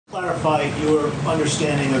Clarify your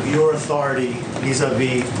understanding of your authority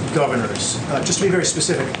vis-a-vis governors. Just to be very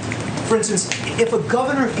specific. For instance, if a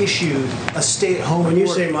governor issued a stay-at-home order... When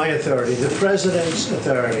you say my authority, the president's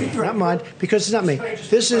authority, not mine, because it's not me.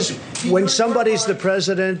 This is when somebody's the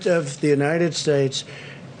president of the United States,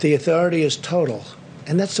 the authority is total.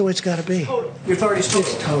 And that's the way it's got to be. Total. Your authority is total.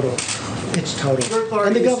 It's total. It's total.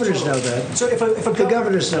 And the governors know that. So if the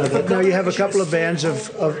governors know that. Now you have a couple of bands of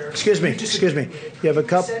excuse me. You have a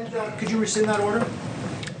couple. Could you rescind that order?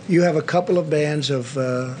 You have a couple of bands of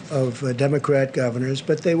Democrat governors,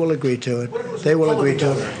 but they will agree to it. They will agree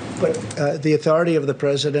to it. But the authority of the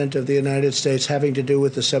President of the United States having to do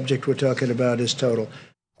with the subject we're talking about is total.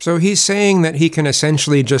 So he's saying that he can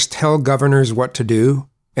essentially just tell governors what to do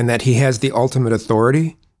and that he has the ultimate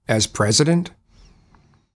authority as president?